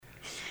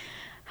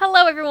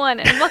Hello, everyone,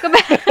 and welcome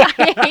back.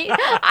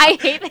 I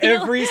hate that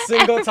Every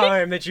single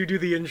time that you do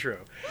the intro.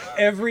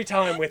 Every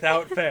time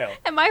without fail.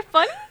 Am I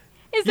funny?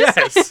 Is this...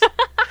 Yes.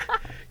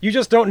 You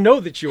just don't know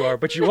that you are,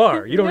 but you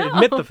are. You don't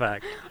admit the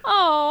fact.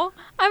 Oh,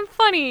 I'm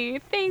funny.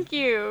 Thank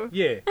you.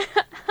 Yeah.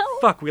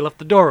 Fuck, we left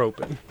the door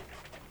open.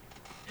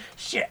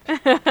 Shit.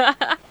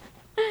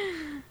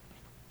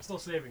 Still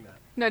saving that.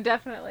 No,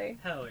 definitely.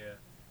 Hell yeah.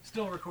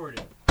 Still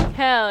recording.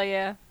 Hell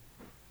yeah.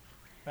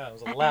 That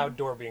was a loud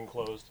door being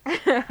closed.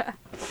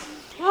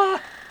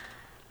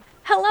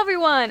 Hello,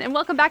 everyone, and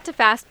welcome back to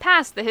Fast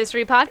Past, the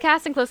history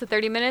podcast in close to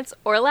 30 minutes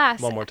or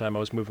less. One more time, I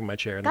was moving my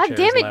chair. And God the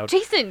chair damn is it, loud.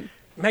 Jason.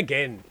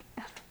 Megan.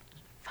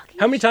 Fucking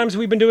How many times have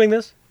we been doing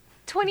this?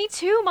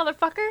 22,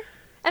 motherfucker.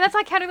 And that's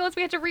not counting the ones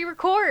we had to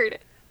re-record.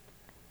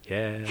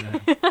 Yeah.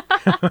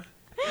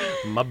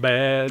 My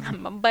bad.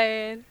 My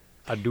bad.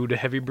 I do the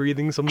heavy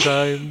breathing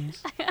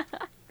sometimes.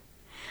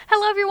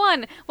 Hello,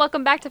 everyone.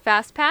 Welcome back to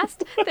Fast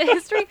Past, the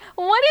history.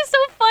 What is so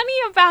funny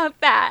about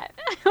that?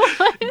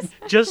 What is...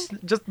 Just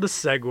the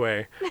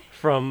segue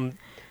from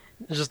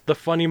just the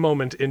funny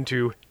moment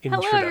into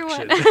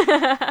introduction.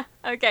 Hello, everyone.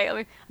 Okay, let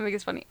me make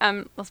this funny.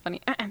 Less funny.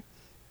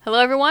 Hello,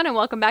 everyone, and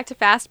welcome back to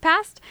Fast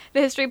Past,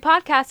 the history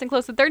podcast in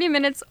close to 30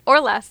 minutes or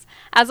less.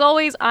 As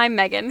always, I'm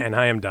Megan. And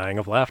I am dying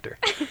of laughter.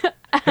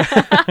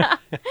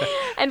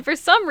 And for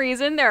some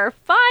reason, there are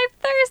 5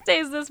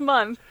 Thursdays this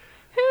month.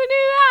 Who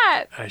knew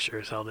that? I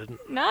sure as hell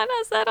didn't. Not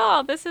us at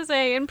all. This is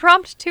a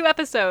impromptu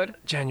episode.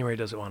 January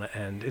doesn't want to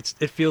end.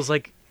 It feels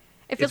like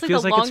It feels like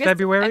it's the longest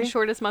February. and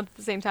shortest month at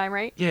the same time,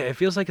 right? Yeah, it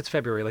feels like it's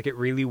February. Like it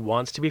really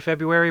wants to be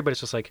February, but it's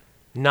just like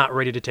not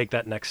ready to take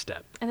that next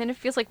step. And then it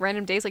feels like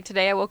random days. Like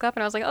today I woke up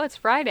and I was like, oh, it's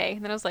Friday.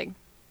 And then I was like,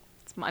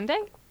 it's Monday?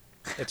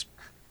 It's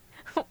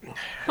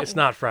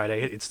not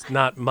Friday. It's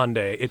not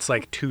Monday. It's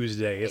like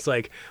Tuesday. It's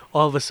like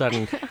all of a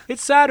sudden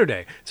it's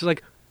Saturday. So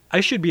like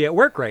I should be at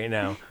work right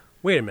now.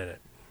 Wait a minute.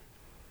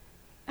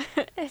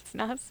 It's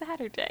not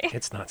Saturday.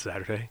 It's not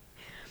Saturday.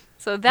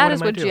 So that What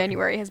is am I what doing?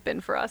 January has been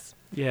for us.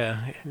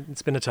 Yeah,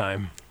 it's been a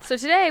time. So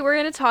today we're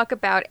going to talk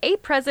about a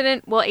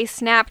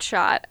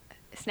snapshot.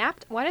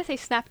 Snapped? Why did I say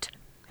snapped?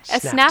 A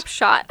Snapped.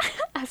 snapshot.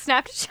 A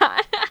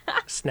snapshot.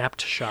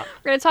 Snapped shot.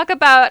 We're going to talk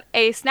about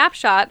a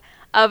snapshot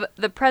of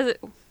the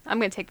president. I'm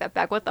going to take that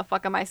back. What the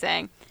fuck am I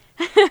saying?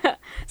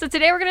 So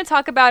today we're going to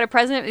talk about a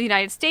president of the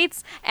United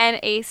States and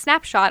a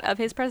snapshot of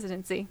his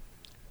presidency.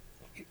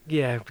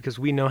 Yeah, because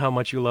we know how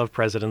much you love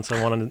presidents.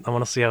 I want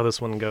to see how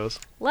this one goes.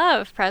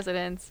 Love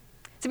presidents.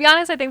 To be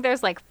honest, I think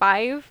there's like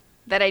 5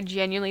 that I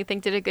genuinely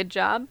think did a good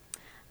job.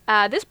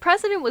 This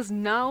president was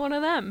not one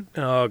of them.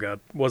 Oh God,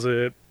 was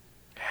it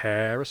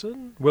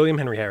Harrison? William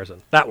Henry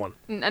Harrison. That one.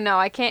 No,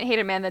 I can't hate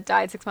a man that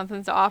died 6 months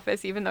into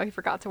office, even though he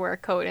forgot to wear a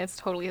coat, and it's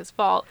totally his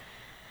fault.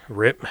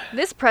 Rip.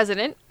 This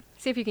president,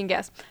 see if you can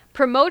guess,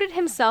 promoted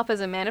himself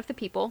as a man of the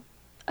people,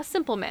 a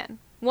simple man,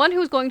 one who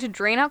was going to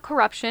drain out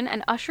corruption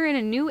and usher in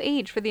a new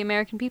age for the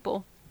American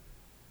people.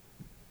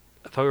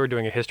 I thought we were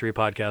doing a history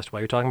podcast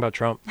while you're talking about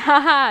Trump.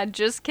 Haha,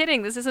 just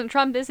kidding. This isn't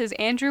Trump. This is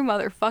Andrew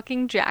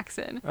motherfucking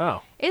Jackson.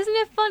 Oh. Isn't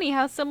it funny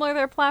how similar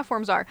their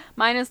platforms are?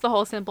 Minus the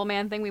whole simple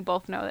man thing. We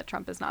both know that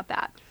Trump is not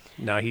that.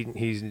 No,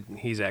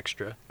 he's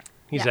extra.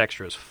 He's Yeah.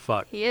 extra as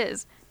fuck. He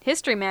is.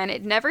 History, man,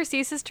 it never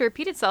ceases to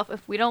repeat itself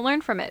if we don't learn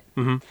from it.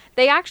 Mm-hmm.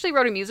 They actually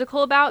wrote a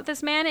musical about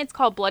this man. It's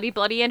called Bloody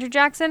Bloody Andrew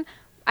Jackson.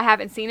 I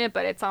haven't seen it,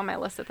 but it's on my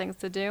list of things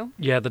to do.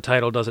 Yeah, the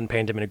title doesn't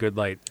paint him in a good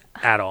light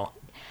at all.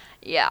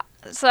 Yeah.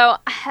 So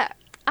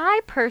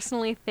I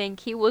personally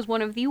think he was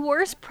one of the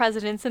worst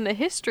presidents in the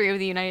history of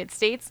the United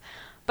States.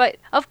 But,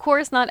 of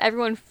course, not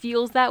everyone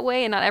feels that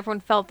way, and not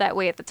everyone felt that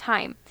way at the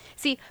time.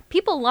 See,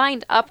 people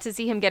lined up to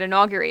see him get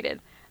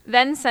inaugurated.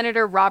 Then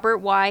Senator Robert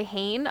Y.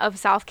 Hayne of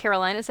South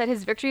Carolina said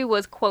his victory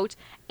was, quote,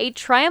 a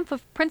triumph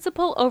of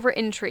principle over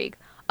intrigue,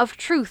 of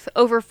truth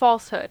over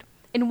falsehood.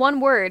 In one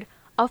word,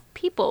 of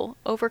people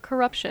over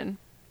corruption.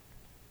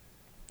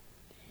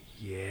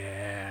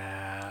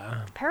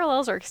 Yeah.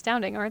 Parallels are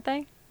astounding, aren't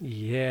they?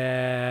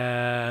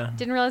 Yeah.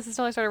 Didn't realize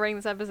until I started writing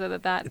this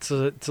episode that It's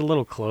a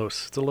little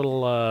close. It's a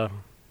little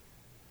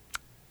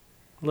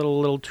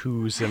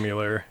too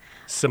similar.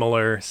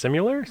 Similar.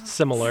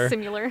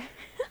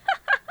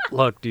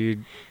 Look,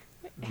 dude,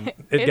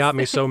 it got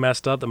me so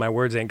messed up that my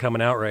words ain't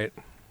coming out right.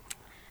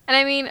 And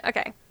I mean,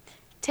 okay,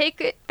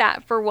 take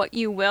that for what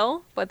you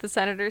will, what the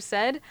senator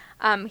said.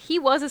 He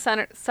was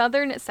a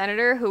Southern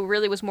senator who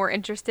really was more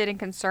interested and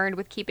concerned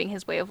with keeping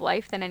his way of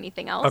life than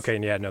anything else. Okay,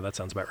 yeah, no, that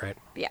sounds about right.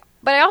 Yeah.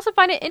 But I also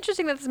find it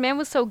interesting that this man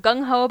was so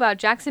gung-ho about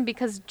Jackson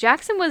because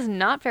Jackson was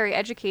not very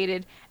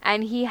educated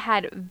and he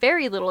had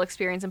very little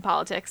experience in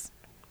politics.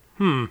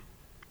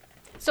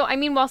 So, I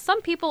mean, while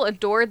some people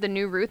adored the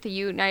new route the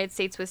United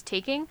States was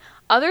taking,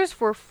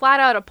 others were flat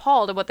out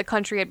appalled at what the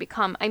country had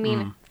become. I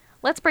mean,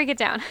 let's break it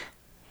down.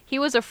 He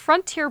was a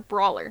frontier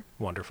brawler.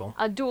 Wonderful.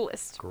 A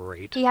duelist.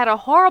 Great. He had a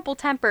horrible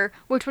temper,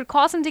 which would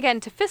cause him to get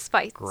into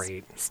fistfights.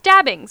 Great.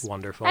 Stabbings.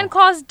 Wonderful. And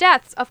cause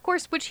deaths, of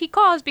course, which he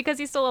caused because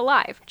he's still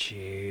alive.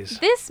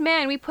 Jeez. This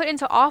man we put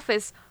into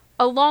office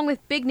along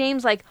with big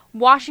names like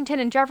Washington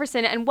and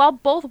Jefferson. And while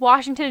both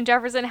Washington and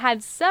Jefferson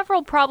had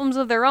several problems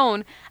of their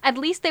own, at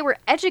least they were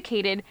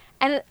educated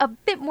and a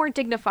bit more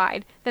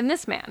dignified than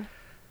this man.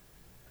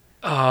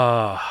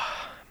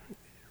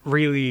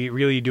 Really,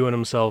 really doing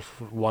himself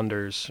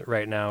wonders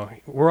right now.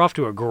 We're off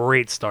to a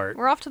great start.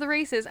 We're off to the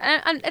races.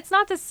 And it's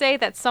not to say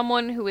that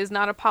someone who is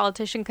not a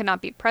politician could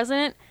not be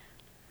president,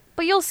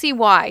 but you'll see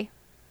why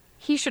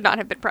he should not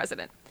have been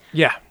president.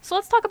 Yeah. So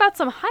let's talk about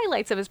some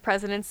highlights of his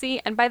presidency.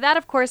 And by that,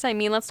 of course, I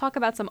mean let's talk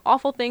about some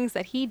awful things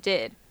that he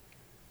did.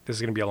 This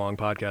is going to be a long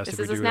podcast This if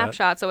we is do a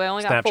snapshot, so I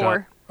only got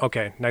 4.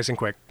 Okay, nice and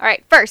quick. All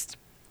right, first,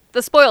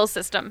 the spoils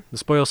system. The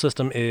spoils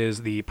system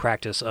is the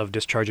practice of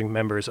discharging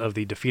members of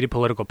the defeated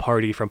political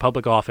party from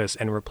public office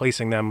and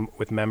replacing them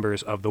with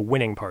members of the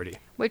winning party.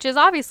 Which is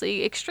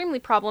obviously extremely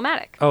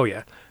problematic. Oh,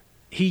 yeah.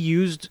 He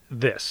used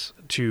this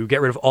to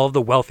get rid of all of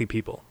the wealthy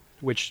people,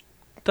 which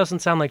doesn't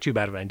sound like too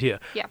bad of an idea.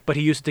 Yeah. But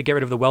he used it to get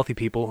rid of the wealthy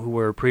people who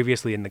were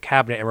previously in the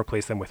cabinet and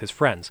replace them with his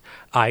friends,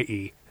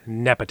 i.e.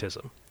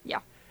 nepotism.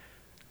 Yeah.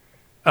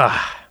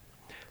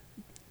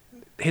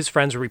 His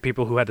friends were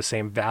people who had the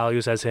same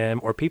values as him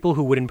or people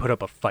who wouldn't put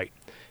up a fight.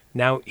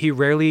 Now, he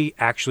rarely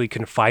actually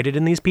confided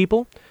in these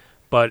people,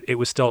 but it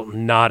was still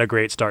not a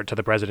great start to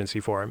the presidency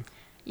for him.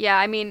 Yeah,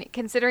 I mean,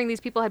 considering these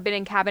people had been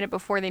in cabinet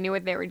before they knew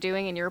what they were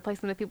doing, and you're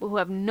replacing them with people who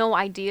have no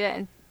idea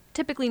and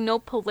typically no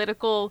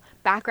political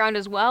background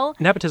as well.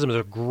 Nepotism is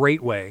a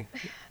great way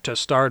to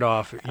start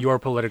off your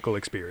political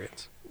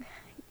experience.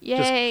 Yay.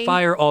 Just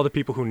fire all the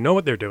people who know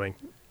what they're doing.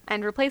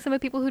 And replace them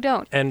with people who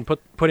don't. And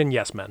put in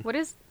yes men.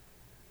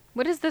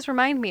 What does this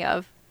remind me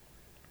of?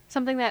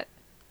 Something that...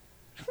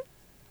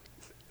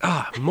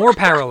 More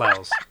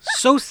parallels.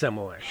 So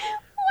similar.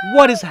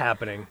 What is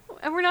happening?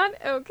 And we're not...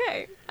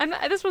 Okay.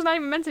 This was not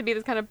even meant to be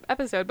this kind of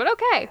episode, but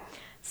okay.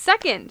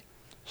 Second,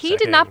 he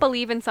did not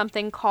believe in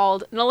something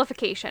called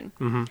nullification.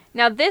 Mm-hmm.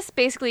 Now, this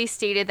basically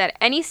stated that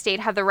any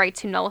state had the right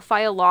to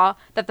nullify a law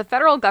that the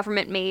federal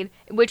government made,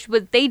 which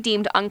they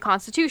deemed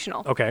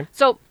unconstitutional. Okay.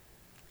 So,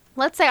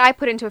 let's say I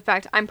put into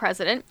effect, I'm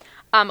president,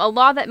 a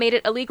law that made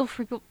it illegal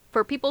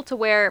for people to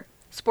wear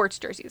sports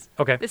jerseys.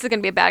 Okay. This is going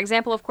to be a bad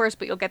example, of course,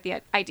 but you'll get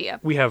the idea.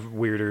 We have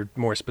weirder,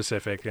 more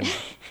specific and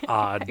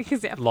odd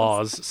Examples.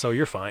 laws, so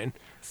you're fine.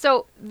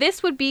 So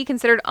this would be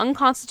considered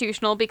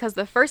unconstitutional because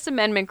the First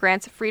Amendment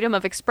grants freedom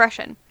of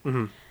expression.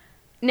 Mm-hmm.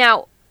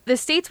 Now, the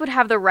states would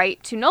have the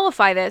right to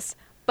nullify this,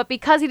 but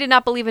because he did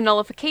not believe in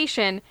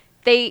nullification,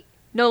 they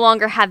no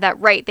longer had that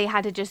right. They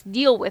had to just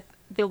deal with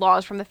the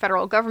laws from the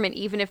federal government,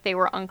 even if they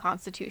were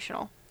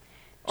unconstitutional,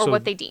 or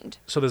what they deemed.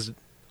 So this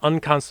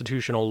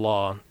unconstitutional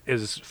law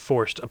is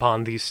forced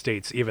upon these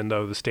states, even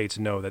though the states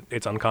know that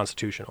it's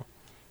unconstitutional.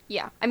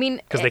 Yeah, I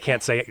mean... Because they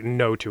can't say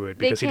no to it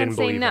because he didn't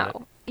believe in it.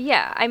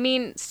 Yeah, I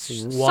mean,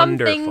 some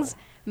things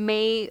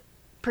may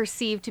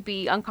perceive to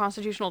be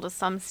unconstitutional to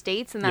some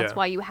states, and that's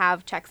why you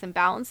have checks and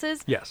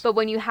balances. Yes. But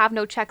when you have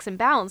no checks and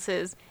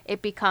balances,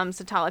 it becomes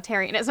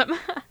totalitarianism.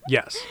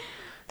 Yes.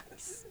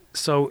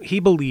 So he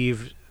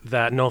believed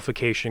that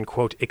nullification,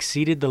 quote,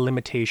 exceeded the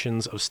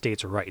limitations of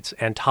states' rights,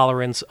 and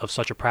tolerance of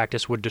such a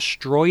practice would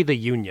destroy the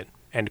Union,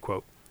 end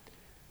quote.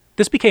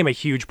 This became a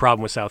huge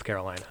problem with South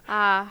Carolina.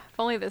 If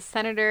only the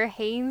Senator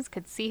Haynes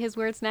could see his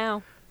words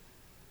now.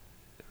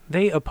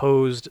 They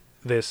opposed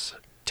this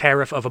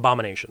tariff of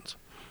abominations.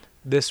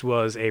 This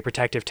was a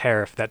protective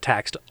tariff that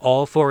taxed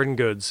all foreign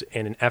goods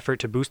in an effort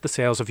to boost the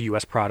sales of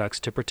U.S. products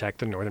to protect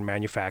the northern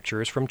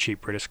manufacturers from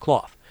cheap British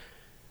cloth,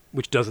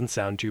 which doesn't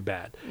sound too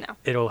bad. No.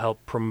 It'll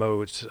help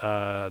promote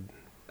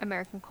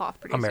American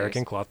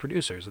cloth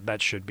producers.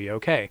 That should be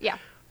okay. Yeah.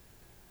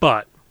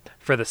 But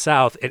for the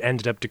South, it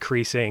ended up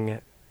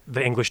decreasing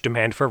the English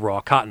demand for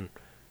raw cotton,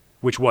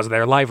 which was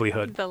their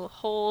livelihood. The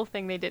whole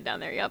thing they did down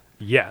there, yep.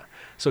 Yeah.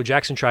 So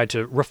Jackson tried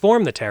to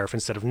reform the tariff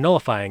instead of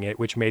nullifying it,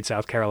 which made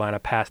South Carolina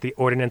pass the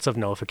Ordinance of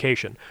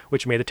Nullification,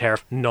 which made the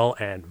tariff null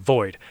and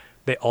void.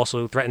 They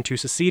also threatened to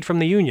secede from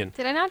the Union.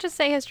 Did I not just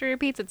say history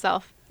repeats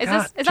itself? Is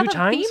God, that the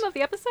times? theme of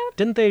the episode?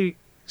 Didn't they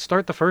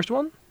start the first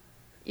one?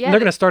 Yeah. And they're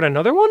going to start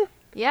another one?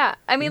 Yeah.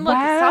 I mean, look,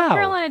 Wow. South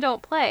Carolina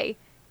don't play.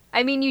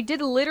 I mean, you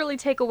did literally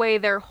take away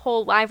their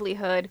whole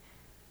livelihood.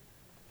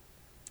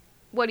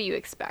 What do you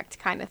expect,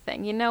 kind of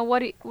thing? You know, what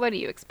do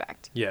you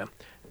expect? Yeah.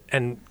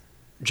 And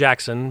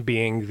Jackson,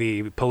 being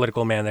the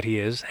political man that he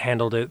is,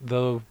 handled it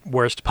the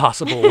worst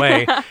possible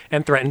way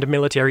and threatened a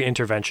military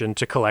intervention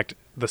to collect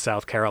the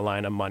South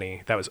Carolina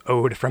money that was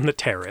owed from the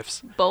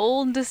tariffs.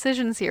 Bold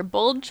decisions here.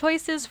 Bold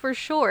choices for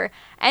sure.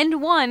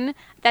 And one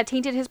that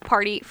tainted his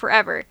party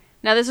forever.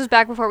 Now, this was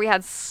back before we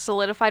had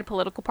solidified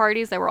political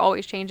parties that were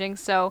always changing.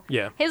 So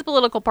his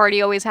political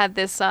party always had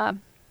this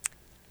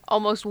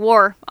almost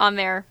war on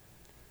their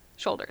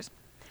shoulders.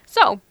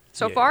 So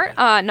far,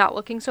 not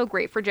looking so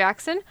great for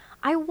Jackson.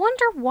 I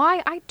wonder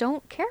why I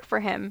don't care for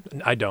him.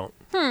 I don't.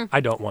 I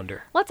don't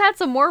wonder. Let's add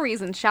some more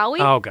reasons, shall we?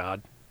 Oh,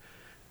 God.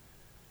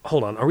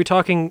 Hold on. Are we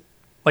talking,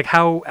 like,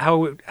 how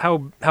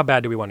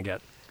bad do we want to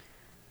get?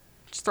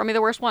 Just throw me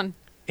the worst one.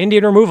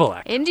 Indian Removal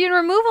Act. Indian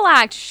Removal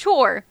Act,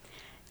 sure.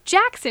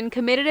 Jackson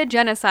committed a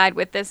genocide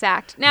with this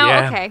act.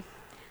 Now, okay,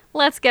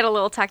 let's get a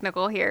little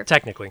technical here.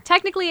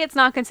 Technically, it's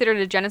not considered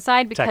a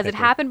genocide because it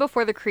happened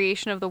before the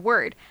creation of the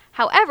word.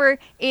 However,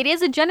 it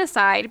is a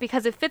genocide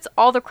because it fits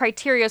all the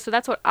criteria, so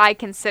that's what I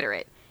consider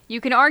it.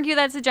 You can argue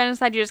that it's a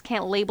genocide, you just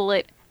can't label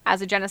it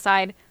as a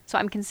genocide, so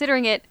I'm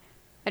considering it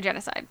a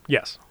genocide.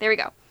 Yes. There we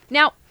go.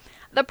 Now,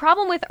 the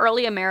problem with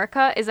early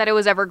America is that it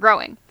was ever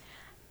growing,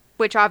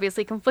 which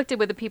obviously conflicted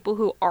with the people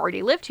who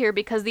already lived here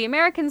because the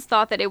Americans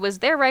thought that it was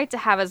their right to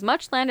have as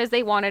much land as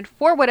they wanted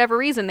for whatever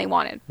reason they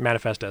wanted.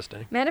 Manifest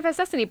destiny. Manifest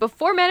destiny.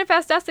 Before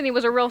manifest destiny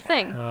was a real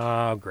thing.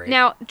 Oh, great.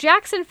 Now,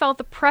 Jackson felt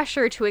the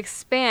pressure to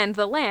expand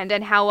the land,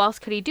 and how else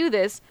could he do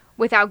this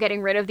without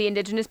getting rid of the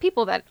indigenous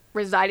people that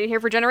resided here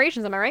for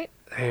generations, am I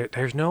right?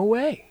 There's no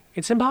way.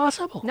 It's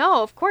impossible.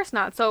 No, of course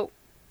not. So,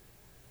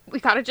 we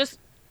gotta just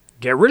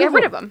get rid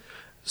of them.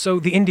 So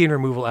the Indian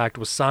Removal Act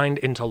was signed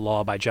into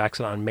law by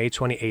Jackson on May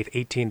 28,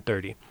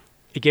 1830.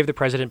 It gave the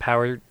president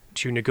power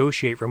to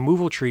negotiate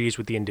removal treaties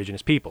with the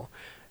indigenous people.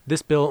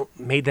 This bill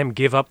made them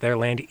give up their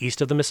land east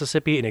of the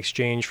Mississippi in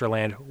exchange for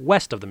land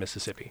west of the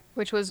Mississippi.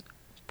 Which was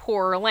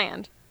poorer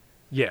land.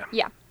 Yeah.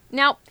 Yeah.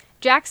 Now,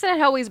 Jackson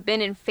had always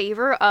been in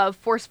favor of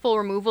forceful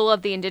removal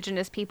of the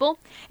indigenous people.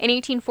 In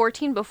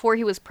 1814, before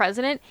he was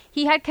president,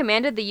 he had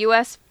commanded the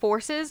U.S.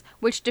 forces,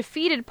 which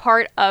defeated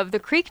part of the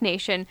Creek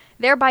Nation,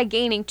 thereby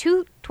gaining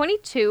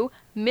 22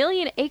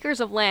 million acres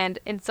of land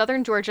in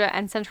southern Georgia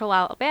and central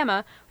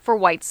Alabama for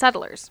white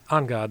settlers.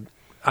 On God,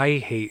 I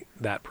hate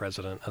that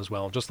president as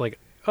well. Just like,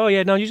 oh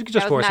yeah, no, you could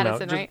just force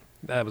Madison, him out. Right?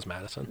 That was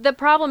Madison. The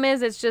problem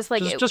is, it's just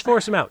like... Just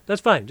force him out.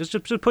 That's fine. Just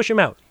push him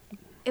out.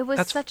 It was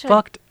That's such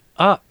fucked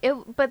up.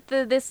 But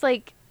this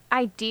like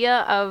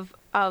idea of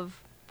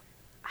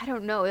I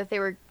don't know, that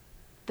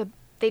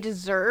they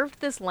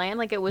deserved this land,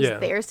 like it was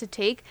theirs to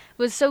take,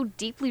 was so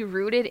deeply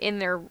rooted in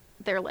their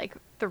like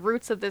the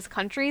roots of this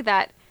country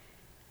that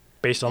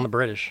based on the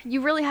British.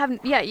 You really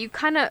haven't. Yeah, you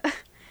kind of.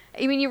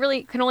 I mean, you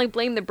really can only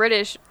blame the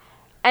British,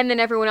 and then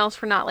everyone else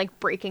for not like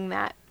breaking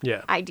that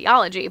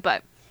ideology.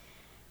 But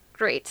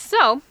great,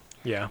 so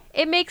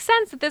it makes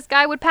sense that this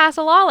guy would pass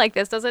a law like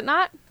this, does it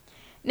not?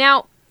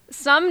 Now,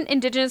 some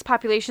indigenous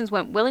populations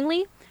went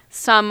willingly,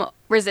 some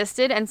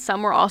resisted, and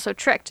some were also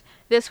tricked.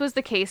 This was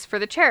the case for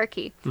the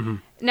Cherokee. Mm-hmm.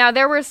 Now,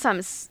 there were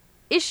some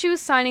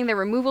issues signing the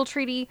removal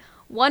treaty.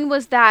 One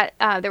was that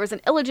there was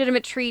an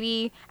illegitimate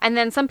treaty, and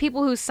then some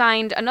people who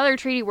signed another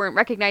treaty weren't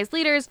recognized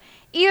leaders.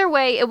 Either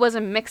way, it was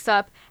a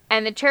mix-up,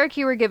 and the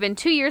Cherokee were given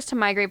 2 years to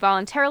migrate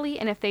voluntarily,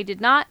 and if they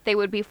did not, they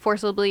would be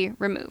forcibly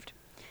removed.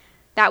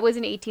 That was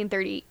in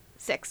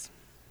 1836.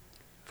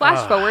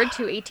 Flash forward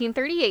to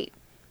 1838.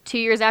 2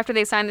 years after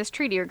they signed this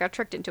treaty or got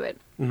tricked into it.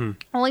 Mm-hmm.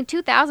 Only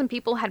 2,000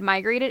 people had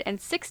migrated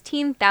and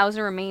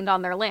 16,000 remained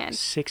on their land.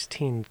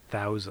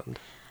 16,000.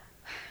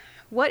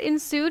 What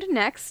ensued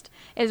next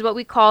is what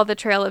we call the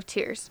Trail of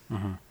Tears.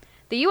 Mm-hmm.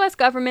 The U.S.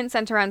 government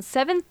sent around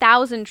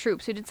 7,000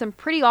 troops who did some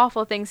pretty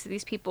awful things to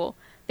these people.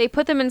 They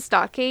put them in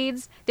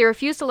stockades, they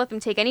refused to let them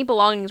take any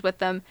belongings with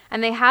them,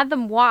 and they had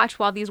them watch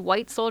while these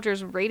white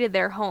soldiers raided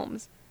their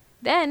homes.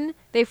 Then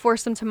they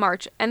forced them to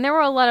march, and there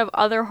were a lot of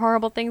other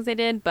horrible things they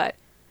did, but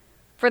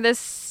for the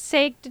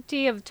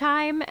sanctity of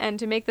time and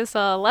to make this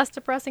a less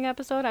depressing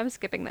episode, I'm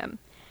skipping them.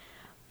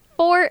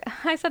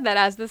 I said that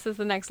as this is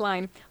the next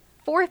line.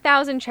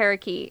 4,000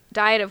 Cherokee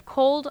died of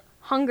cold,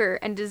 hunger,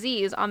 and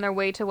disease on their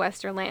way to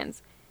Western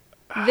lands.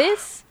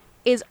 This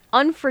is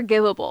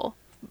unforgivable.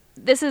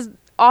 This is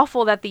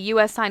awful that the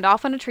U.S. signed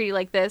off on a treaty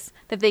like this,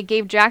 that they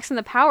gave Jackson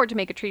the power to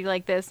make a treaty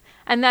like this,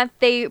 and that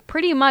they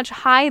pretty much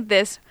hide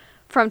this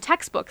from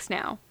textbooks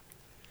now.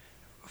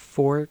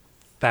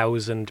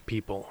 4,000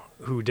 people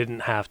who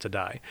didn't have to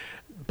die.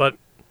 But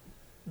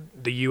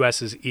the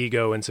U.S.'s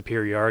ego and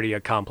superiority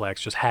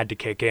complex just had to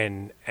kick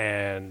in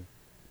and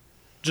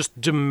just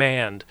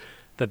demand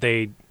that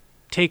they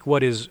take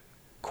what is,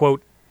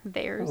 quote,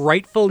 theirs,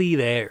 rightfully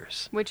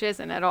theirs. Which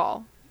isn't at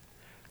all.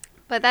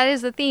 But that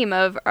is the theme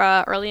of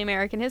early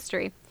American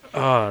history.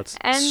 Oh, it's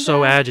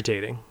so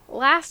agitating.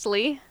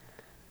 Lastly...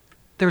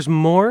 There's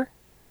more?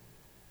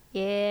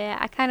 Yeah,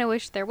 I kind of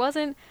wish there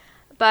wasn't.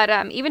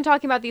 But even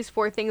talking about these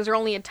four things are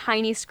only a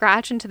tiny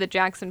scratch into the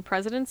Jackson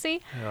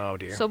presidency. Oh,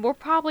 dear. So we'll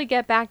probably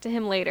get back to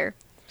him later.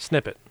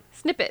 Snippet.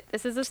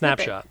 This is a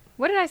snapshot. Snippet.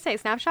 What did I say?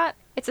 Snapshot?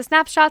 It's a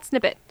snapshot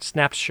snippet.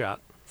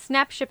 Snapshot.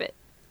 Ship it.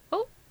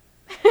 Oh.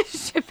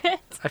 Ship it.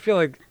 I feel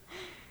like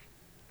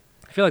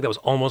that was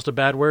almost a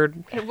bad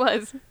word. It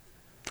was.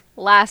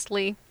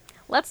 Lastly,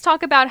 let's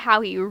talk about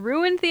how he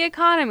ruined the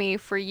economy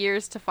for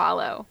years to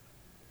follow.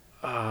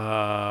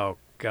 Oh,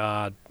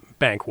 God.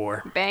 Bank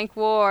war.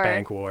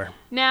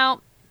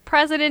 Now,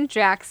 President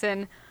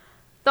Jackson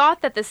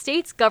thought that the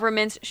states'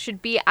 governments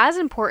should be as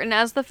important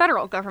as the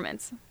federal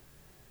governments.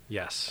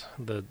 Yes,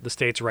 the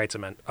states' rights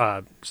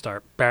the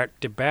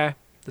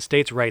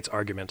states' rights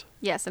argument.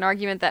 Yes, an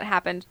argument that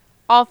happened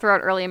all throughout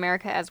early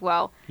America as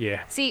well.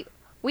 Yeah. See,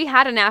 we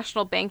had a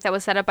national bank that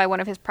was set up by one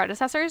of his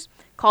predecessors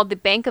called the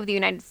Bank of the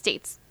United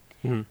States.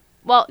 Mm-hmm.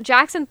 Well,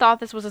 Jackson thought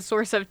this was a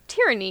source of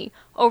tyranny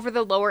over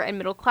the lower and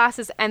middle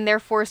classes and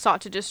therefore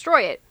sought to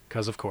destroy it.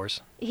 Because, of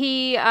course.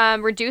 He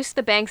reduced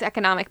the bank's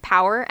economic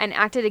power and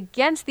acted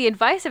against the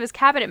advice of his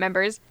cabinet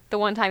members the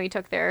one time he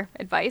took their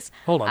advice.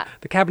 Hold on.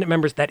 The cabinet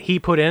members that he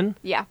put in?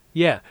 Yeah.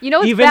 Yeah. You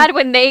know it's bad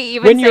when they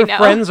even when say your no.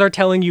 friends are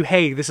telling you,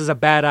 hey, this is a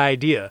bad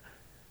idea,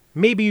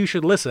 maybe you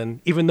should listen,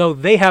 even though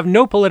they have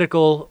no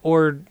political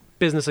or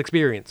business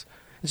experience.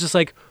 It's just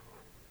like,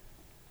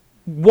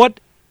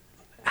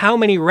 how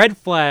many red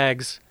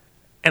flags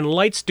and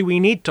lights do we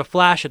need to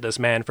flash at this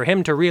man for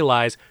him to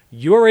realize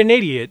you're an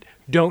idiot,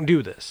 don't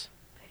do this?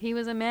 He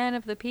was a man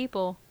of the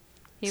people.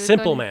 He was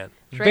Simple going to man.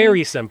 train-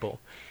 Very simple.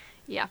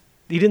 Yeah,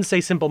 He didn't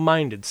say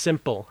simple-minded.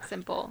 Simple.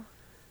 simple.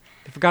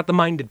 They forgot the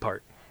minded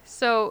part.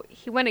 So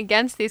he went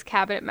against these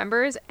cabinet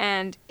members,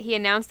 and he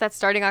announced that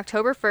starting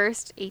October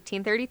 1st,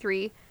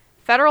 1833,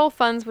 federal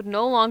funds would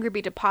no longer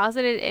be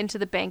deposited into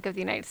the Bank of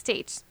the United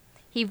States.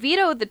 He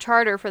vetoed the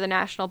charter for the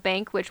National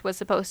Bank, which was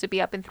supposed to be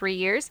up in 3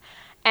 years,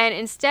 and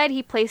instead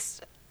he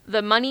placed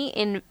the money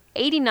in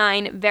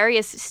 89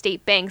 various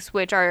state banks,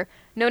 which are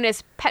known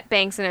as pet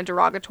banks in a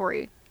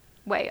derogatory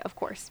way, of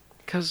course.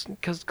 Because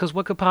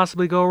what could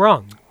possibly go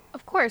wrong?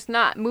 Of course,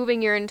 not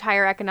moving your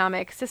entire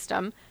economic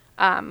system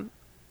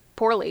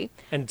poorly.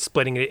 And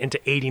splitting it into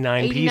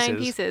 89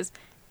 pieces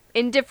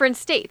in different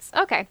states.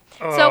 Okay.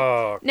 Oh,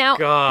 So now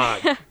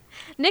God.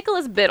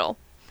 Nicholas Biddle,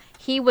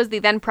 he was the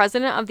then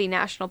president of the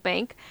National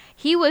Bank.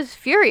 He was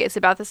furious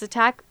about this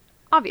attack,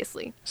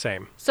 obviously.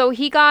 Same. So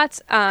he got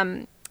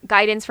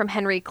guidance from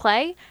Henry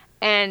Clay,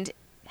 and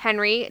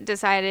Henry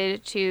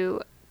decided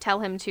to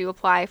tell him to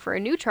apply for a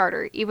new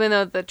charter, even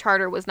though the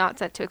charter was not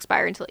set to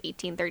expire until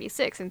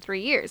 1836, in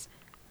 3 years.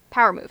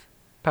 Power move.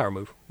 Power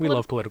move. We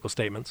love political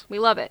statements. We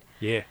love it.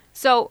 Yeah.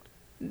 So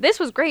this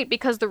was great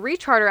because the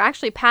recharter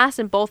actually passed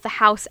in both the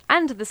House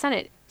and the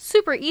Senate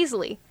super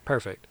easily.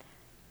 Perfect.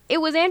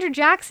 It was Andrew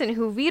Jackson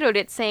who vetoed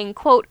it, saying,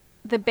 quote,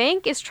 "The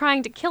bank is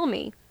trying to kill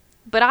me,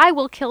 but I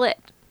will kill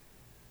it."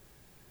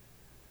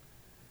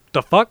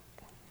 The fuck?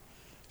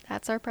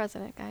 That's our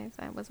president, guys.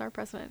 That was our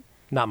president.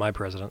 Not my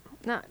president.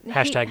 No,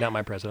 Hashtag not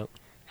my president.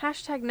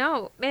 Hashtag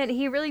no. Man,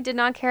 he really did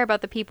not care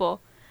about the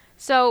people.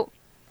 So,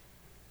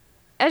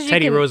 as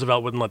Teddy you can...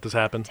 Roosevelt wouldn't let this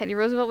happen. Teddy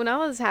Roosevelt would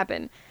not let this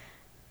happen.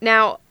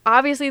 Now,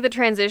 obviously the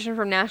transition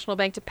from national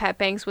bank to pet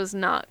banks was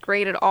not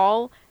great at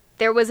all.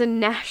 There was a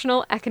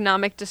national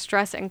economic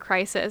distress and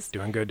crisis.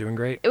 Doing good, doing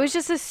great. It was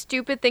just a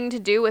stupid thing to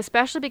do,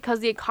 especially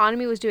because the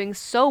economy was doing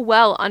so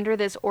well under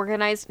this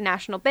organized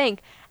national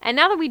bank. And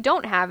now that we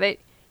don't have it,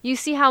 you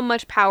see how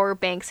much power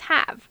banks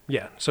have.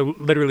 Yeah, so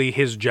literally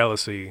his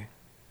jealousy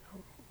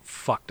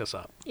fucked us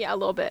up. Yeah, a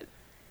little bit.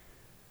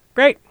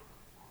 Great.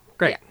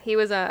 Great. Yeah, he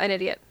was an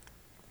idiot.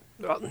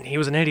 Well, he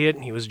was an idiot,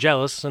 he was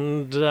jealous,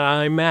 and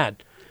I'm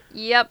mad.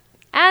 Yep.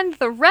 And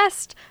the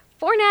rest,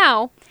 for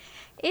now,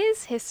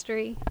 is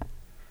history.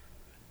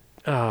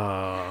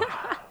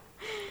 I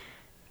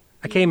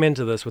came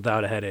into this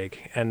without a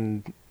headache,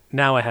 and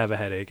now I have a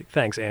headache.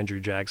 Thanks, Andrew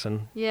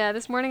Jackson. Yeah,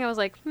 this morning I was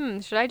like,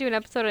 should I do an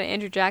episode on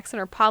Andrew Jackson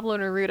or Pablo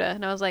Neruda?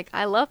 And I was like,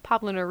 I love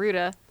Pablo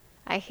Neruda.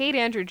 I hate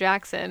Andrew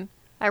Jackson.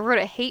 I wrote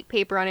a hate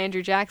paper on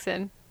Andrew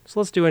Jackson. So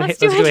let's do a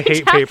Andrew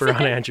hate paper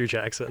Jackson. on Andrew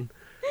Jackson.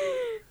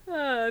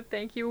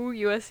 Thank you,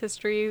 U.S.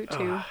 history,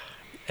 too.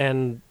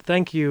 And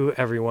thank you,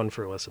 everyone,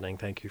 for listening.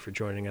 Thank you for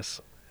joining us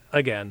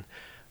again.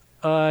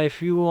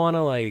 If you want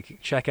to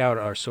check out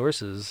our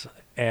sources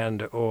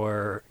and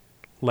or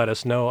let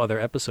us know other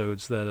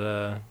episodes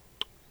that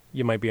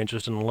you might be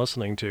interested in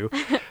listening to,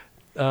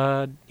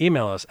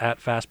 email us at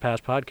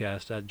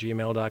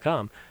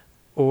fastpasspodcast@gmail.com.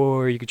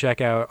 Or you can check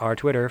out our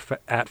Twitter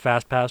at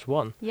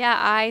fastpass1. Yeah,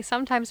 I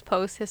sometimes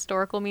post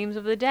historical memes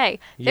of the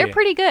day. They're Yeah.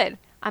 pretty good.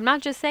 I'm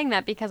not just saying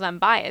that because I'm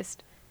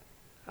biased.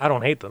 I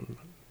don't hate them.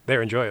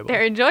 They're enjoyable.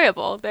 They're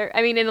enjoyable.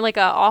 In an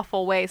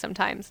awful way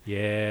sometimes.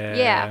 Yeah.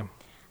 Yeah.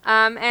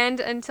 And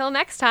until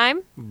next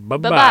time,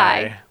 Bye-bye.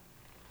 bye-bye.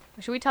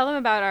 Should we tell them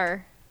about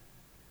our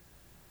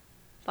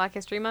Black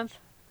History Month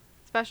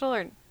special,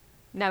 or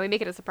no? We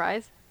make it a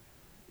surprise.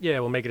 Yeah,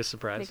 we'll make it a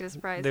surprise. Make it a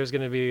surprise. There's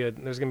gonna be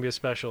a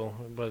special,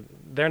 but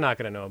they're not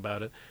gonna know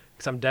about it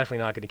because I'm definitely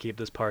not gonna keep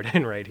this part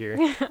in right here,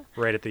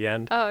 right at the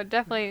end. Oh,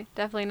 definitely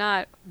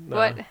not.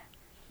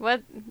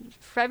 What?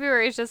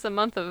 February is just a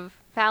month of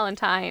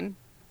Valentine,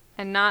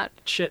 and not.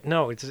 Shit,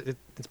 no, it's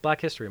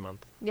Black History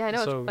Month. Yeah, I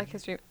know So- it's Black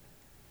History.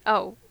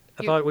 Oh,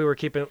 I thought we were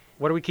keeping.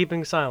 What are we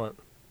keeping silent?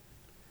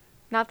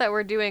 not that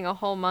we're doing a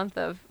whole month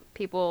of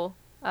people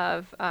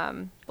of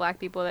Black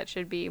people that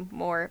should be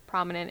more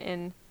prominent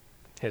in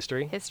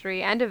History.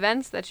 history, and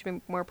events that should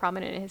be more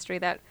prominent in history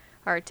that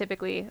are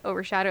typically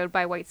overshadowed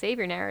by white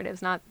savior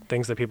narratives. Not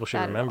Things that people should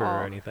That at remember or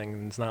all.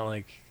 anything. It's not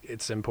like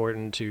it's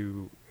important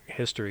to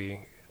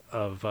history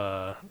of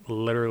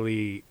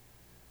literally.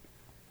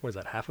 What is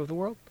that? Half of the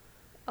world?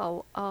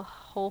 a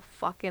whole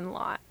fucking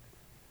lot.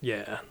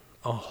 Yeah,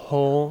 a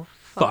whole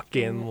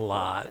fucking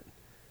lot.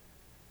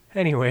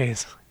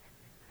 Anyways,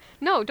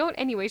 No, don't.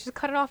 Anyways, just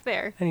cut it off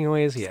there.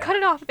 yeah. Just cut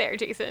it off there,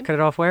 Jason. Cut it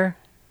off where?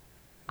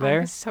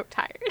 There? I'm so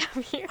tired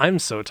of you. I'm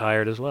so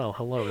tired as well.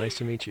 Hello, nice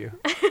to meet you.